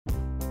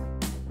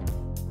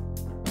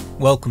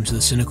Welcome to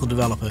The Cynical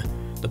Developer,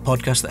 the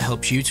podcast that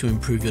helps you to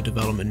improve your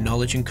development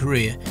knowledge and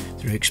career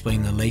through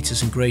explaining the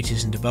latest and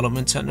greatest in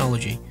development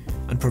technology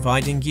and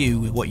providing you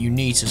with what you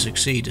need to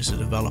succeed as a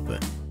developer.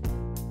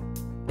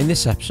 In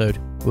this episode,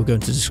 we're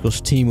going to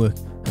discuss teamwork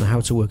and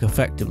how to work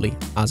effectively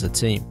as a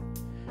team.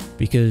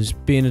 Because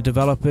being a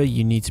developer,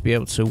 you need to be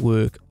able to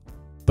work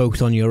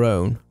both on your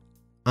own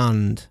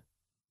and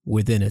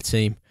within a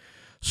team.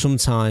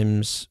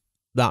 Sometimes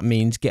that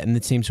means getting the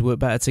team to work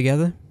better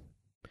together.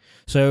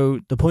 So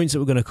the points that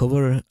we're going to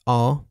cover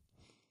are: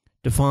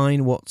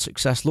 define what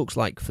success looks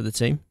like for the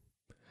team,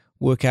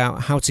 work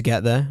out how to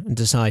get there and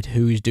decide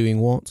who is doing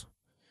what,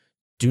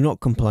 do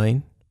not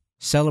complain,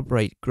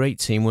 celebrate great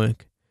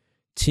teamwork,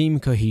 team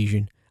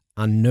cohesion,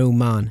 and no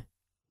man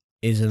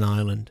is an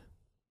island.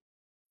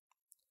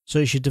 So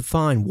you should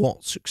define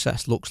what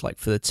success looks like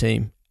for the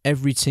team.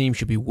 Every team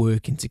should be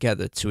working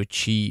together to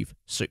achieve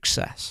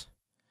success.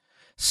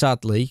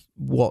 Sadly,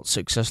 what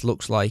success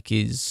looks like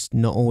is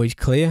not always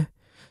clear.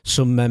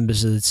 Some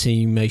members of the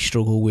team may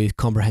struggle with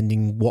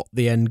comprehending what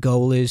the end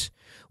goal is,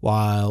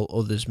 while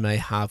others may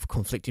have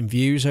conflicting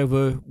views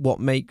over what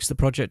makes the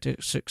project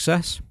a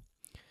success.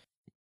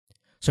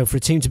 So for a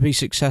team to be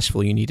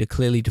successful, you need a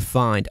clearly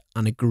defined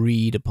and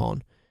agreed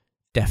upon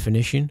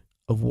definition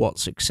of what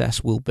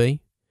success will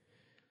be.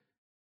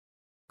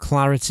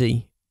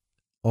 Clarity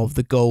of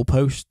the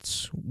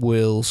goalposts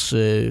will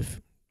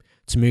serve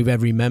to move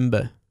every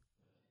member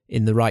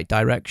in the right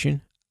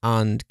direction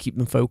and keep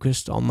them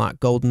focused on that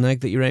golden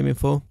egg that you're aiming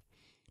for.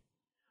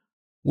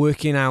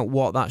 Working out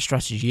what that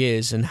strategy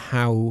is and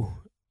how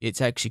it's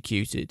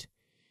executed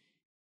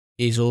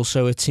is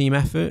also a team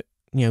effort.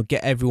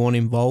 Get everyone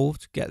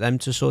involved, get them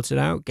to sort it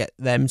out, get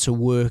them to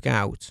work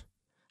out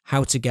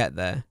how to get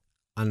there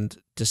and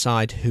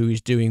decide who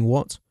is doing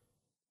what.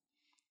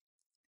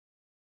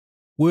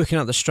 Working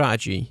out the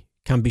strategy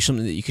can be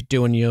something that you could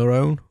do on your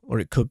own, or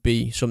it could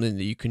be something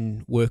that you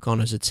can work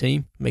on as a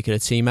team, make it a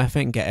team effort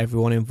and get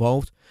everyone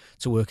involved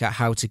to work out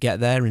how to get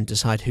there and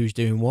decide who's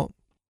doing what.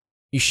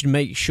 You should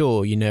make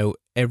sure you know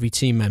every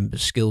team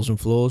member's skills and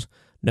flaws,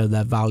 know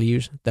their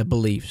values, their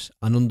beliefs,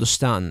 and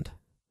understand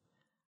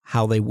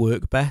how they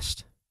work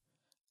best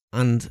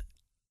and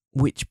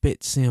which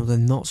bits they're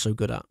not so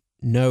good at.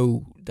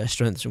 Know their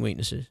strengths and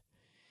weaknesses.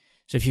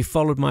 So if you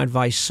followed my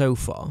advice so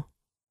far,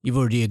 you've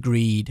already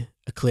agreed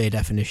a clear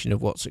definition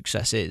of what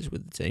success is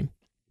with the team.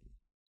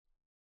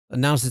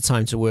 And now's the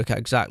time to work out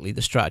exactly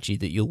the strategy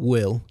that you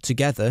will,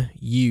 together,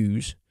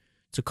 use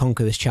to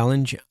conquer this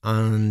challenge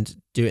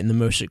and do it in the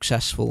most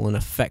successful and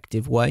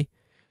effective way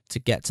to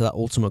get to that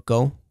ultimate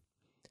goal.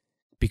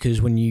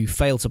 Because when you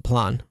fail to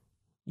plan,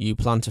 you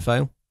plan to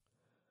fail.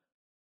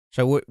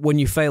 So when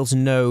you fail to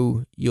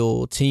know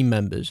your team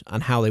members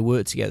and how they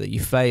work together, you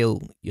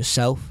fail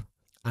yourself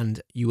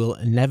and you will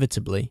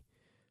inevitably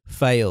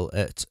fail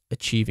at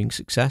achieving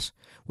success.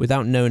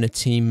 Without knowing a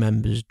team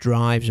member's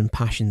drives and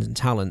passions and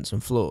talents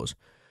and flaws,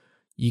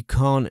 you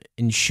can't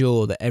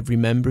ensure that every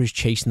member is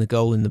chasing the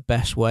goal in the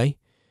best way,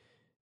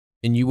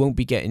 and you won't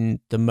be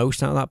getting the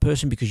most out of that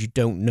person because you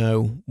don't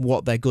know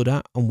what they're good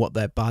at and what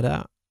they're bad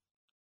at.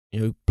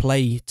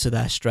 Play to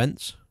their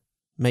strengths.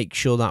 Make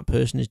sure that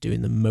person is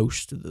doing the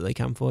most that they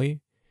can for you.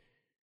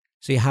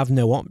 So you have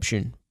no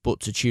option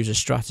but to choose a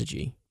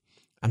strategy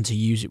and to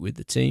use it with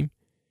the team.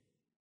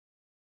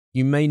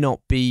 You may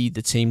not be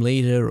the team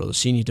leader or the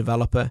senior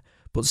developer,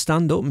 but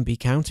stand up and be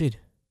counted.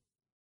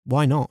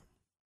 Why not?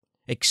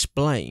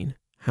 Explain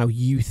how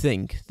you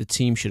think the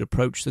team should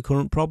approach the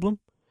current problem.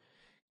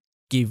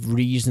 Give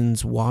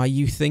reasons why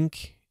you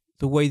think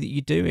the way that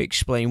you do.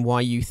 Explain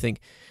why you think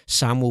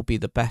Sam will be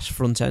the best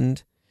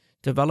front-end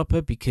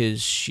developer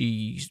because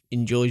she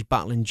enjoys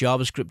battling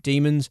JavaScript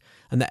demons,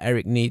 and that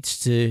Eric needs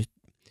to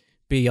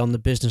be on the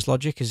business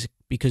logic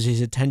because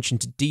his attention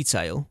to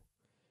detail,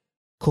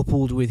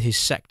 coupled with his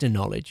sector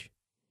knowledge,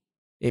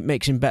 it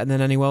makes him better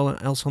than anyone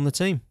else on the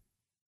team.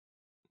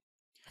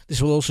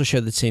 This will also show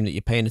the team that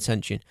you're paying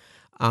attention,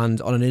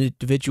 and on an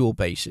individual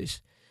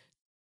basis,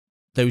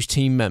 those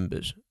team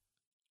members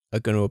are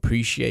going to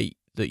appreciate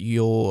that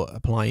you're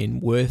applying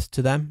worth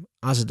to them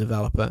as a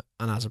developer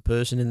and as a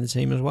person in the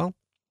team as well.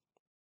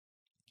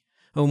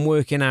 And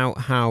working out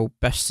how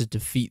best to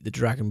defeat the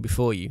dragon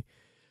before you.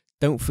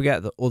 Don't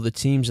forget that other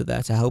teams are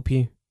there to help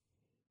you.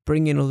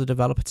 Bring in other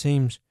developer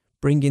teams.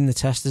 Bring in the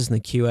testers and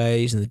the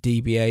QAs and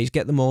the DBAs.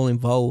 Get them all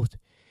involved.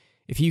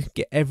 If you can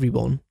get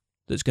everyone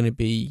that's going to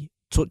be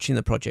touching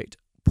the project,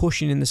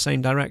 pushing in the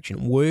same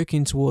direction,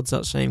 working towards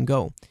that same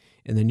goal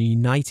in a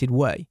united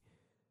way,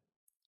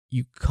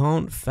 you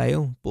can't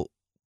fail but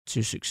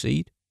to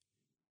succeed.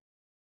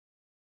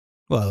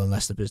 Well,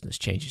 unless the business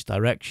changes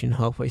direction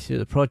halfway through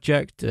the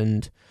project,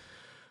 and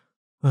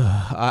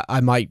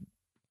I might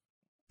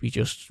be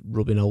just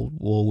rubbing old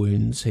war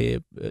wounds here,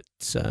 but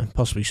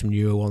possibly some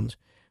newer ones.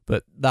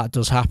 But that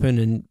does happen,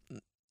 and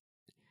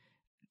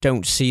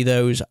don't see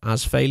those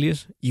as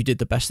failures. You did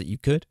the best that you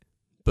could,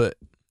 but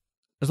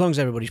as long as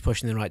everybody's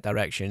pushing in the right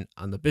direction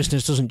and the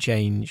business doesn't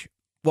change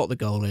what the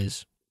goal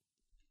is,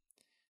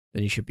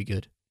 then you should be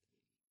good.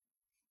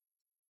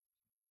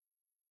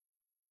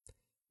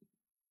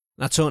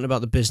 Now, talking about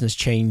the business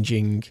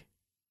changing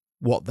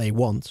what they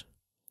want,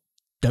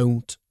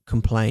 don't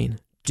complain.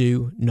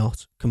 Do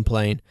not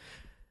complain.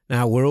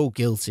 Now, we're all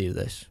guilty of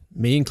this,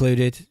 me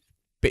included,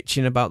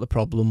 bitching about the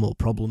problem or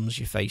problems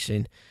you're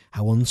facing,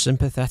 how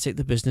unsympathetic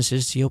the business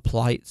is to your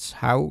plight,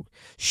 how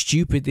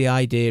stupid the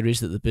idea is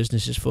that the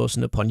business is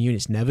forcing upon you and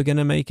it's never going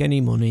to make any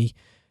money.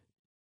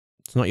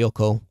 It's not your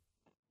call.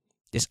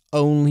 This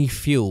only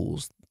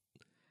fuels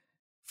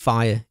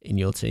fire in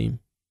your team.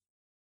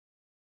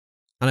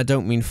 And I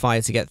don't mean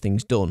fire to get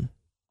things done,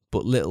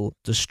 but little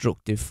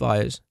destructive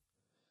fires.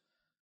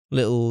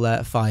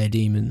 Little fire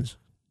demons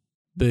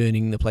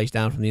burning the place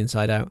down from the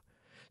inside out.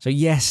 So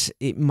yes,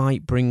 it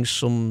might bring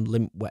some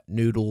limp wet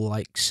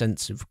noodle-like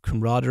sense of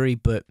camaraderie,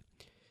 but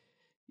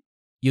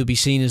you'll be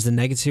seen as the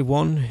negative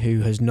one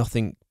who has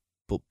nothing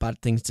but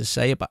bad things to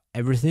say about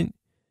everything.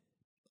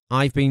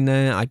 I've been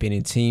there. I've been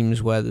in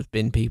teams where there's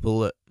been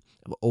people that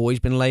have always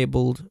been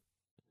labelled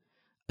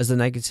as the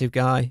negative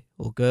guy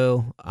or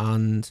girl,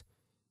 and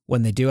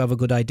when they do have a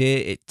good idea,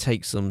 it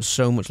takes them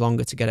so much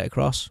longer to get it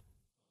across.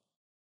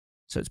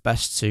 So it's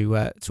best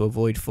to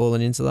avoid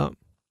falling into that.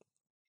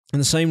 And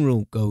the same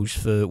rule goes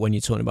for when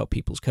you're talking about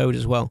people's code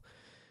as well.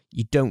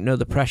 You don't know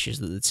the pressures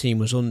that the team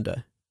was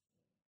under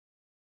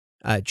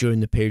during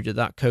the period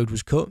that code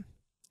was cut.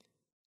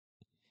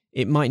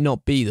 It might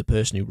not be the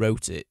person who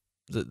wrote it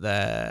that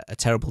they're a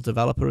terrible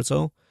developer at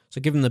all.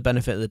 So give them the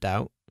benefit of the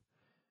doubt.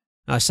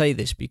 And I say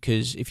this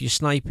because if you're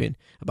sniping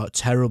about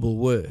terrible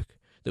work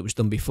that was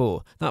done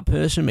before, that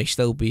person may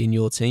still be in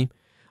your team,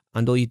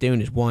 and all you're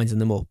doing is winding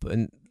them up,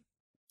 and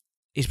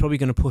it's probably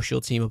going to push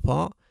your team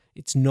apart.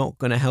 It's not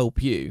going to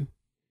help you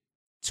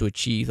to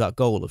achieve that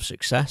goal of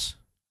success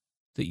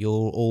that you're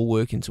all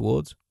working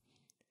towards.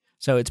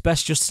 So it's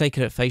best just to take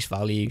it at face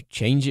value,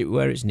 change it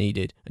where it's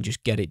needed, and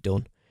just get it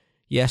done.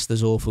 Yes,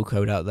 there's awful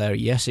code out there.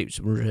 Yes, it's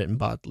written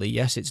badly.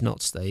 Yes, it's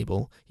not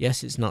stable.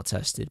 Yes, it's not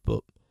tested,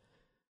 but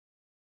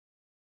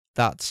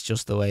that's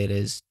just the way it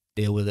is.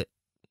 Deal with it.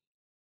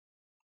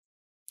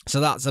 So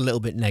that's a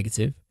little bit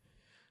negative.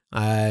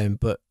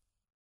 But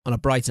on a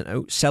brighter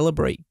note,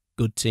 celebrate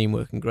good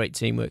teamwork and great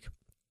teamwork.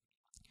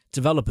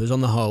 Developers,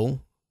 on the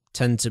whole,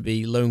 tend to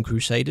be lone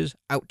crusaders,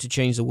 out to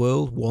change the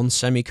world, one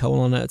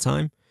semicolon at a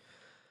time.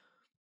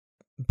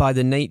 By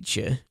the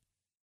nature,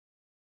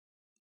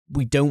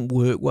 we don't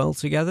work well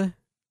together.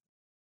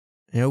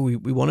 You know, we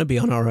want to be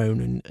on our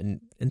own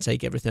and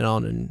take everything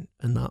on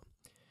and that.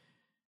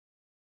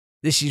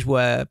 This is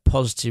where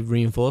positive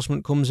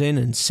reinforcement comes in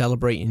and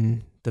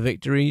celebrating the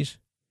victories.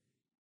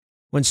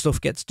 When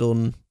stuff gets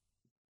done,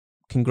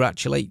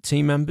 congratulate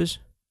team members.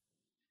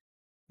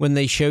 When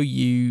they show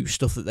you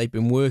stuff that they've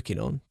been working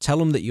on, tell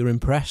them that you're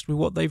impressed with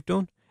what they've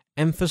done.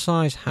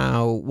 Emphasize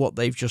how what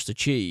they've just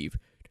achieved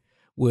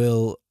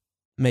will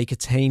make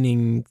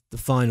attaining the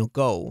final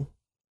goal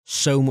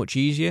so much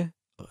easier.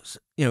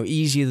 You know,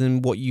 easier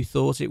than what you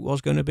thought it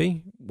was going to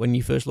be when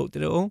you first looked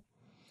at it all.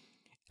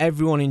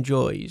 Everyone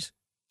enjoys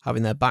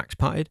having their backs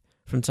patted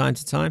from time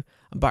to time,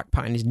 and back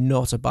patting is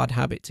not a bad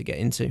habit to get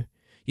into.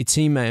 Your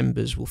team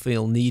members will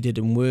feel needed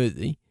and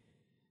worthy,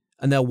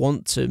 and they'll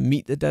want to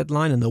meet the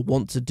deadline, and they'll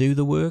want to do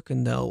the work,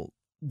 and they'll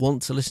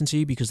want to listen to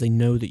you because they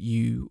know that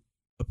you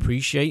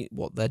appreciate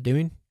what they're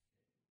doing.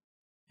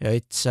 You know,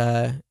 it's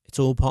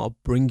all part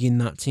of bringing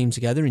that team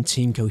together in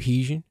team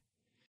cohesion.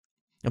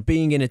 Now,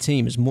 being in a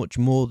team is much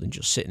more than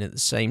just sitting at the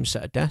same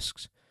set of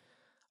desks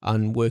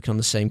and working on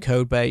the same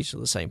code base or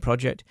the same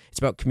project. It's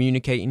about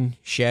communicating,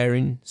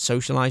 sharing,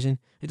 socializing.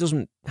 It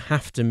doesn't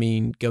have to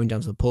mean going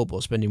down to the pub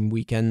or spending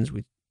weekends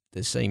with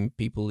the same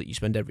people that you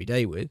spend every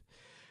day with,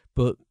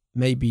 but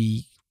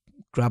maybe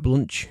grab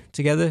lunch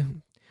together,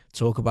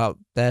 talk about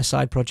their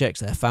side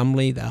projects, their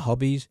family, their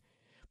hobbies,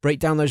 break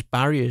down those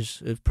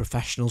barriers of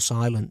professional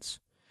silence.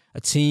 A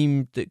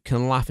team that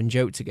can laugh and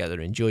joke together,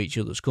 enjoy each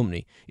other's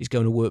company, is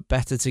going to work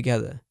better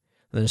together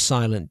than a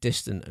silent,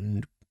 distant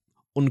and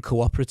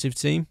uncooperative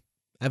team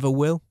ever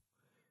will.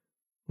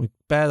 We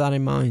bear that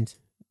in mind.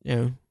 You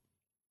know,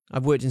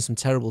 I've worked in some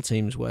terrible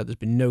teams where there's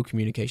been no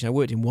communication. I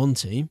worked in one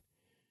team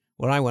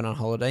where I went on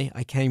holiday,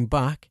 I came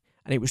back,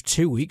 and it was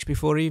 2 weeks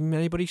before even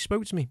anybody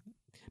spoke to me.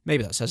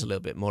 Maybe that says a little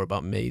bit more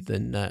about me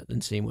than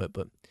teamwork,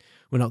 but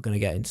we're not going to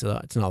get into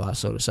that. It's not that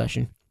sort of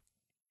session.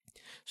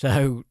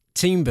 So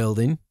team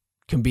building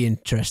can be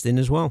interesting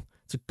as well.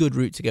 It's a good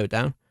route to go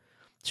down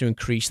to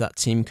increase that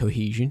team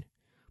cohesion,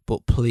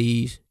 but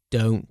please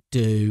don't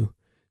do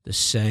the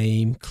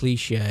same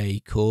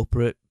cliche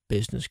corporate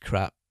business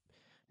crap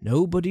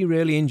nobody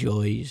really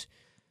enjoys,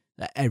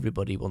 that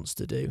everybody wants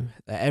to do,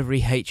 that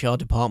every HR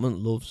department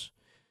loves.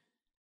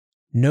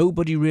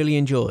 Nobody really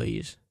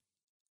enjoys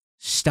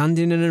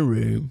standing in a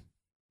room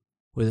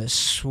with a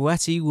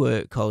sweaty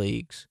work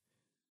colleagues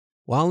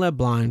while they're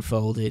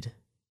blindfolded,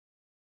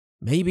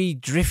 maybe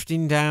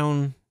drifting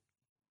down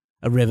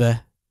a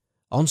river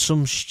on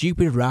some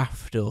stupid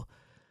raft, or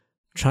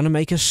trying to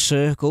make a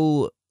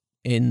circle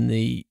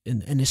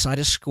inside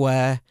a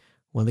square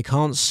when they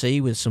can't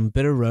see with some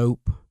bit of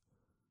rope.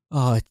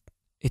 Oh,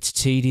 it's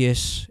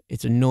tedious,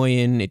 it's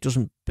annoying, it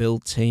doesn't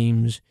build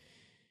teams.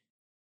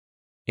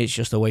 it's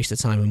just a waste of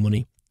time and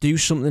money. Do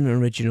something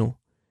original.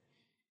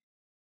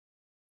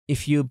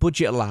 If your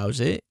budget allows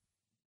it,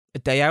 a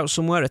day out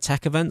somewhere, a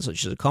tech event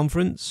such as a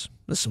conference,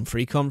 there's some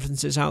free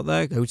conferences out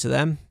there, go to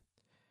them.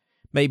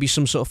 Maybe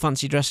some sort of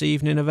fancy dress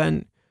evening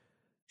event,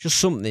 just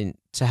something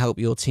to help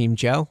your team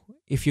gel.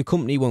 If your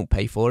company won't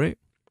pay for it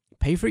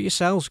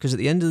yourselves, because at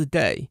the end of the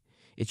day,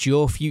 it's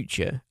your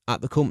future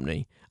at the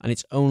company, and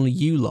it's only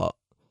you lot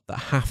that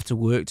have to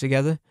work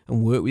together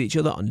and work with each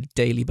other on a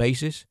daily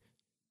basis.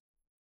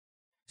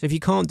 So if you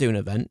can't do an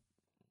event,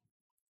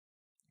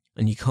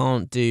 and you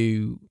can't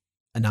do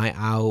a night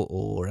out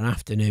or an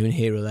afternoon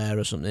here or there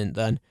or something,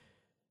 then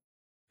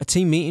a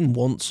team meeting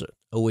once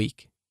a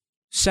week,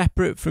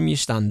 separate from your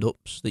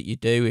stand-ups that you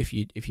do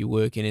if you're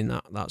working in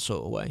that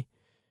sort of way.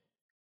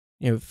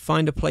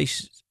 Find a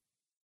place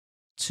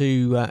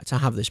to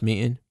have this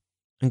meeting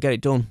and get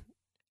it done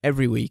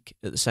every week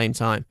at the same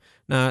time.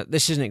 Now,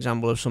 this is an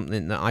example of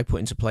something that I put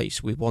into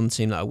place with one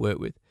team that I work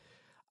with,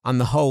 and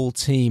the whole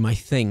team, I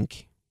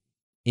think,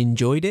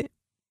 enjoyed it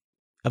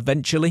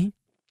eventually.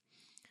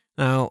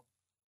 Now,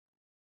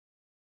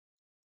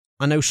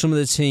 I know some of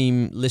the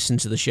team listen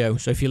to the show,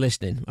 so if you're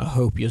listening, I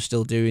hope you're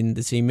still doing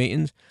the team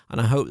meetings, and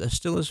I hope they're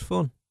still as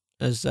fun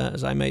as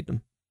I made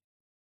them.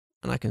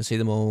 And I can see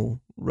them all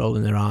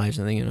rolling their eyes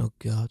and thinking, oh,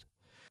 God.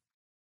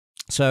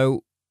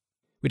 So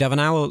we'd have an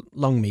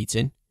hour-long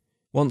meeting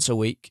once a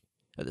week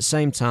at the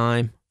same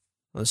time,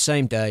 on the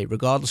same day,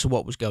 regardless of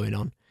what was going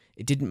on.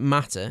 It didn't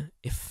matter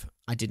if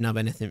I didn't have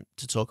anything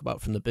to talk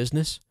about from the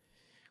business.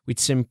 We'd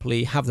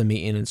simply have the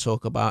meeting and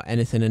talk about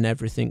anything and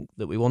everything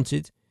that we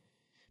wanted.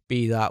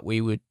 Be that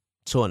we were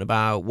talking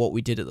about what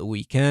we did at the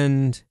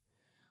weekend,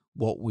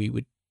 what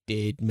we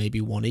did maybe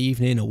one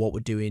evening, or what we're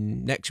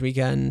doing next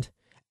weekend.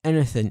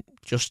 Anything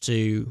just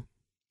to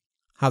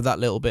have that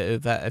little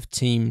bit of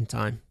team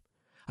time.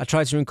 I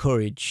try to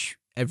encourage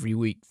every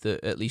week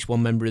that at least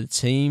one member of the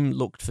team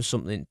looked for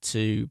something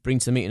to bring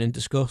to the meeting and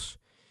discuss.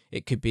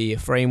 It could be a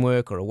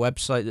framework or a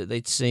website that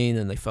they'd seen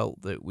and they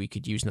felt that we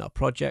could use in our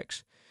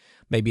projects.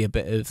 Maybe a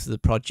bit of the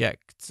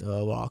project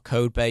or our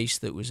code base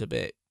that was a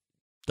bit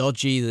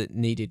dodgy that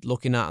needed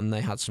looking at, and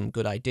they had some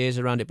good ideas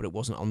around it, but it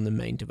wasn't on the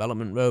main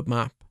development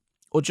roadmap.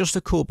 Or just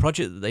a cool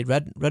project that they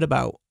read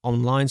about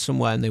online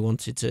somewhere and they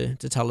wanted to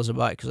tell us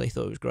about it because they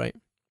thought it was great.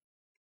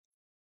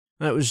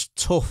 And it was a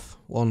tough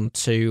one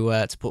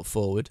to put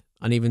forward,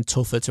 and even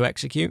tougher to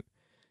execute.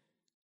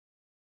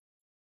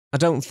 I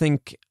don't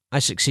think I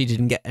succeeded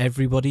in getting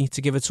everybody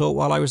to give a talk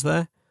while I was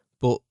there,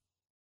 but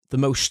the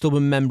most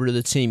stubborn member of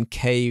the team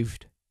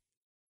caved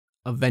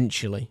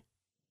eventually.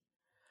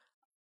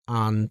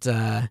 And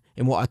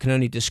in what I can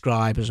only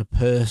describe as a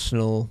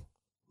personal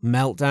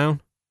meltdown.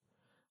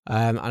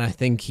 And I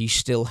think he's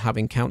still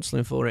having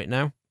counselling for it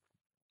now.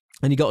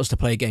 And he got us to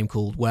play a game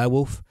called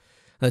Werewolf.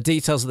 The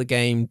details of the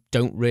game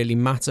don't really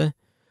matter.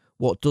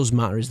 What does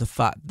matter is the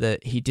fact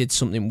that he did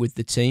something with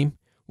the team.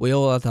 We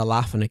all had a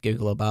laugh and a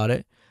giggle about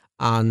it.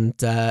 And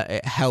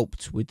it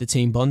helped with the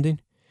team bonding.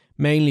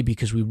 Mainly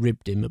because we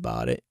ribbed him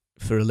about it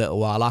for a little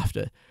while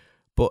after.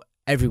 But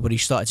everybody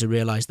started to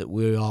realise that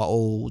we are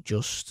all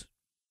just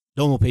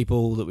normal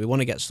people, that we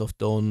want to get stuff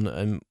done,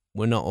 and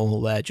we're not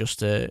all there just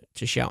to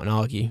shout and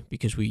argue,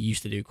 because we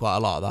used to do quite a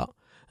lot of that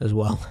as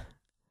well.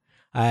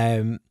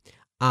 And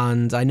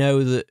I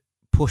know that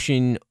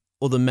pushing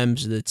other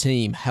members of the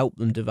team helped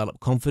them develop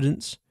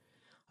confidence.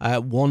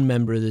 One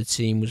member of the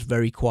team was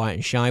very quiet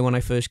and shy when I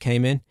first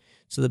came in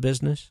to the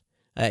business.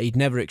 He'd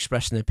never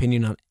expressed an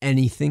opinion on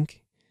anything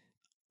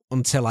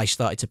until I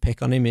started to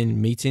pick on him in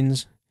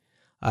meetings,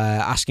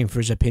 asking for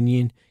his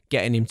opinion,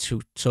 getting him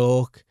to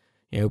talk,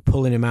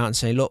 pulling him out and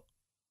saying, look,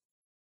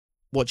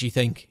 what do you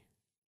think?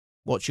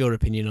 What's your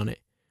opinion on it?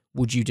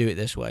 Would you do it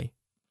this way?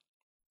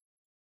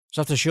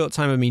 So after a short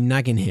time of me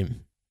nagging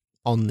him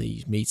on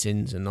these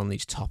meetings and on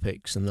these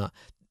topics and that,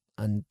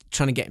 and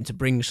trying to get him to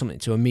bring something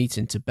to a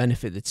meeting to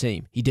benefit the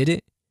team, he did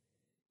it.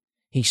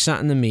 He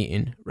sat in the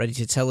meeting ready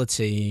to tell the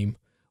team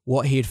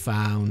what he had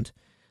found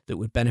that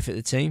would benefit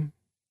the team.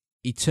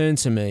 He turned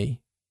to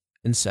me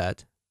and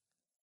said,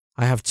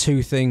 I have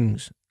two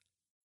things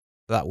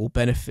that will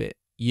benefit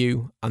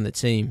you and the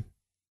team.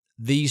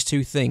 These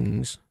two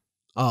things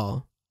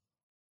are,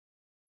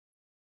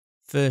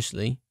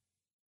 firstly,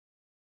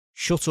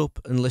 shut up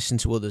and listen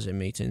to others in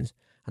meetings,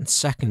 and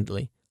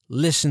secondly,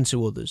 listen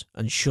to others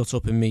and shut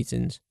up in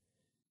meetings.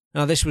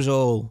 Now, this was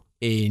all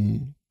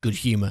in good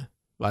humour,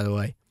 by the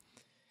way,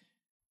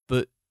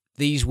 but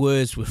these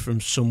words were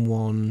from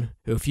someone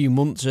who a few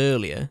months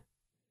earlier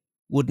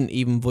wouldn't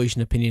even voice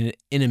an opinion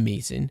in a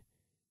meeting,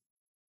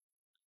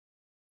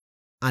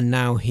 and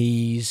now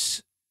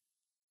he's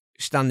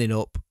standing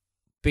up,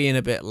 being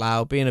a bit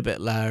loud, being a bit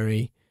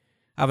Larry,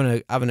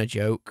 having a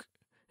joke.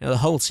 The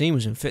whole team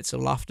was in fits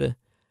of laughter,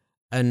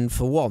 and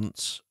for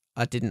once,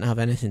 I didn't have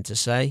anything to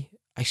say.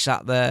 I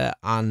sat there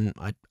and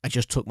I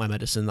just took my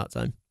medicine that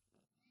time.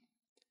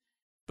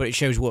 But it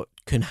shows what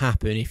can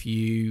happen if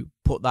you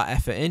put that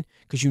effort in,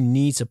 because you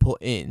need to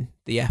put in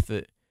the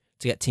effort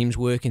to get teams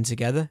working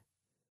together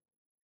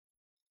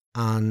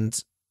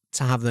and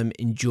to have them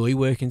enjoy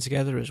working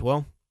together as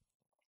well.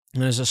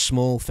 And as a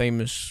small,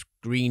 famous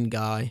green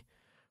guy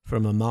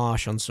from a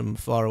marsh on some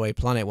faraway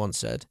planet once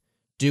said,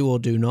 do or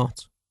do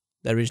not.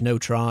 There is no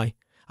try.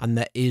 And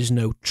there is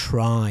no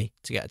try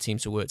to get a team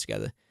to work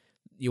together.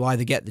 You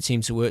either get the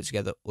team to work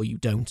together or you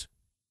don't.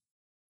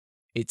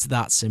 It's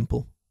that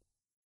simple.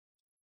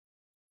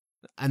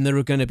 And there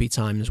are going to be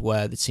times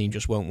where the team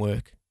just won't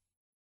work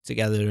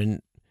together,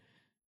 and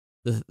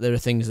there are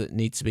things that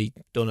need to be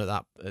done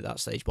at that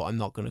stage, but I'm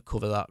not going to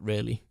cover that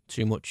really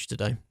too much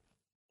today.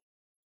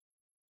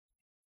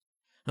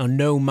 Now,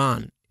 no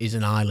man is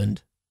an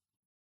island.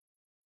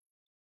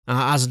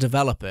 Now, as a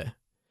developer,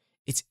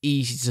 it's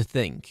easy to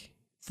think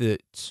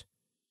that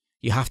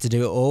you have to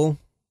do it all,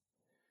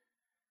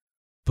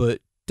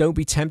 but don't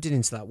be tempted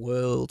into that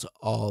world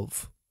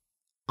of,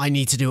 I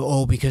need to do it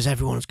all because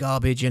everyone's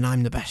garbage and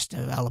I'm the best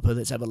developer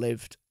that's ever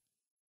lived.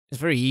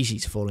 It's very easy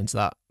to fall into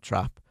that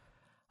trap.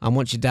 And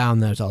once you're down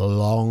there, it's a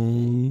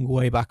long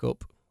way back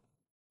up.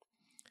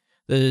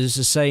 There's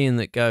a saying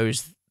that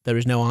goes, there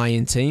is no I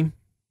in team.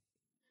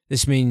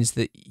 This means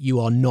that you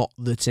are not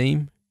the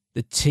team.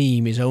 The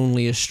team is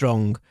only as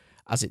strong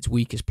as its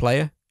weakest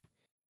player.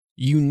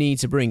 You need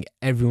to bring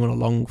everyone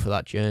along for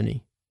that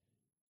journey.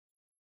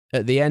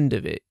 At the end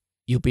of it,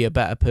 you'll be a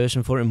better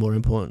person for it, and more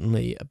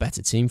importantly, a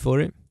better team for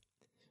it.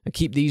 And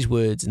keep these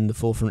words in the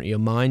forefront of your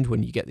mind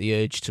when you get the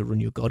urge to run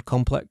your God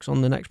complex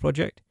on the next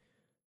project.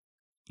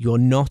 You're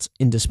not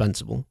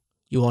indispensable.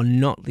 You are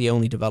not the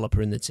only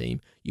developer in the team.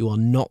 You are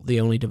not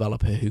the only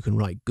developer who can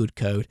write good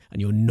code,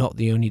 and you're not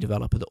the only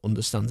developer that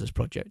understands this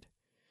project.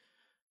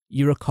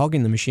 You're a cog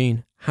in the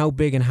machine. How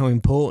big and how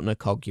important a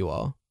cog you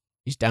are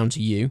is down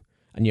to you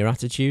and your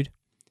attitude.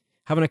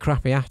 Having a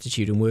crappy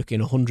attitude and working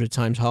 100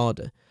 times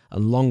harder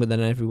and longer than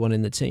everyone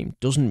in the team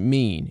doesn't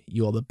mean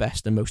you're the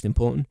best and most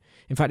important.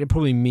 In fact, it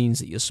probably means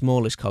that your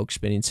smallest cog's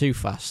spinning too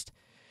fast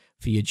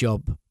for your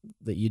job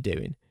that you're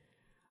doing.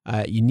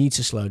 You need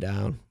to slow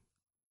down,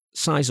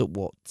 size up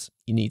what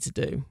you need to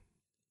do,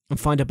 and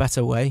find a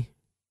better way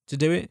to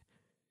do it.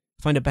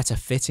 Find a better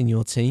fit in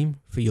your team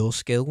for your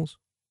skills.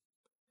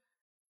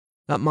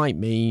 That might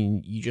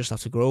mean you just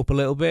have to grow up a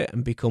little bit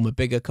and become a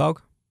bigger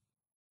cog.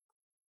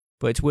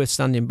 But it's worth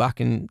standing back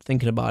and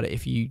thinking about it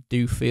if you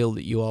do feel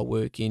that you are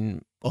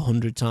working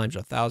 100 times or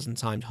 1,000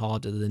 times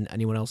harder than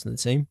anyone else in the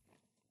team.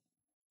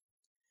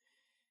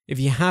 If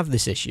you have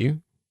this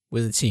issue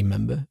with a team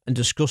member and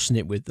discussing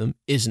it with them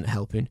isn't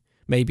helping,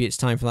 maybe it's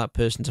time for that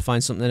person to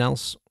find something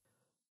else.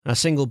 A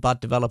single bad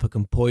developer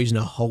can poison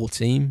a whole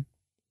team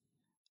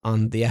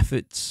and the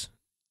efforts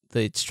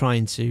that it's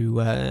trying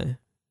to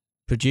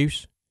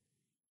produce.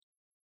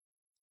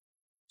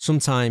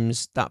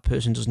 Sometimes that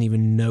person doesn't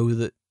even know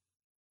that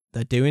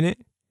they're doing it.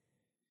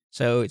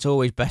 So it's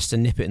always best to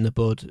nip it in the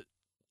bud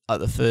at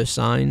the first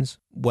signs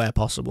where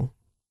possible.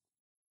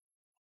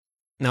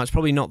 Now, it's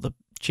probably not the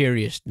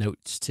cheeriest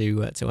notes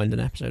to end an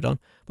episode on,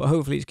 but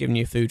hopefully it's given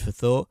you food for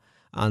thought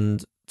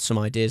and some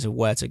ideas of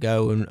where to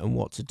go and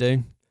what to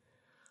do.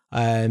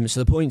 So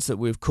the points that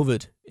we've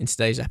covered in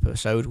today's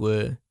episode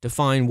were: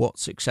 define what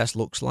success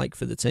looks like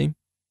for the team.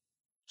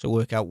 So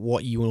work out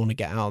what you want to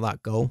get out of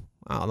that goal,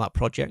 out of that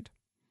project.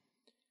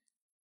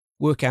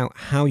 Work out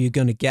how you're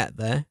going to get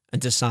there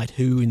and decide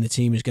who in the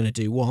team is going to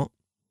do what.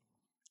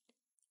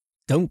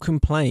 Don't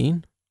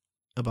complain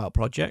about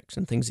projects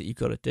and things that you've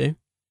got to do.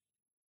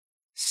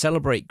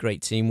 Celebrate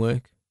great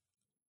teamwork.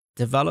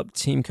 Develop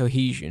team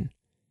cohesion.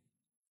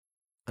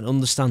 And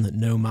understand that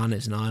no man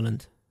is an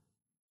island.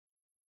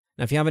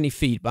 Now, if you have any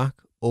feedback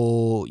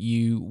or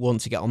you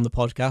want to get on the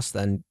podcast,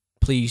 then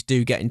please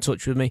do get in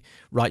touch with me.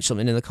 Write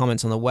something in the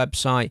comments on the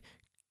website.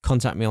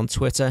 Contact me on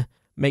Twitter.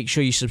 Make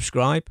sure you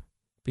subscribe,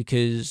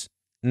 because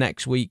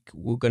next week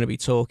we're going to be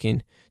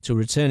talking to a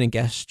returning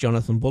guest,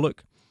 Jonathan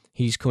Bullock.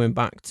 He's coming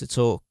back to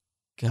talk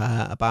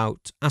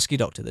about ASCII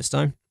Doctor this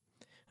time.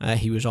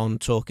 He was on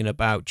talking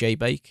about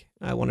JBake,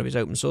 one of his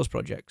open source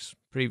projects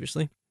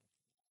previously.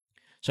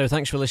 So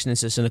thanks for listening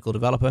to Cynical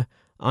Developer.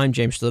 I'm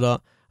James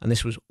Stoddart, and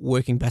this was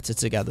Working Better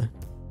Together.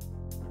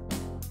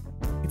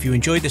 If you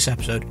enjoyed this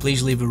episode,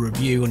 please leave a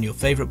review on your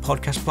favourite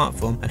podcast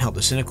platform and help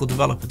the Cynical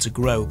Developer to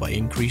grow by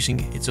increasing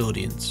its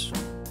audience.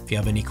 If you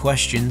have any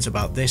questions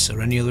about this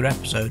or any other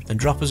episode, then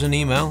drop us an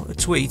email, a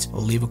tweet, or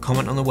leave a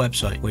comment on the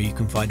website, where you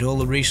can find all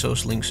the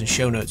resource links and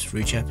show notes for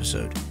each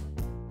episode.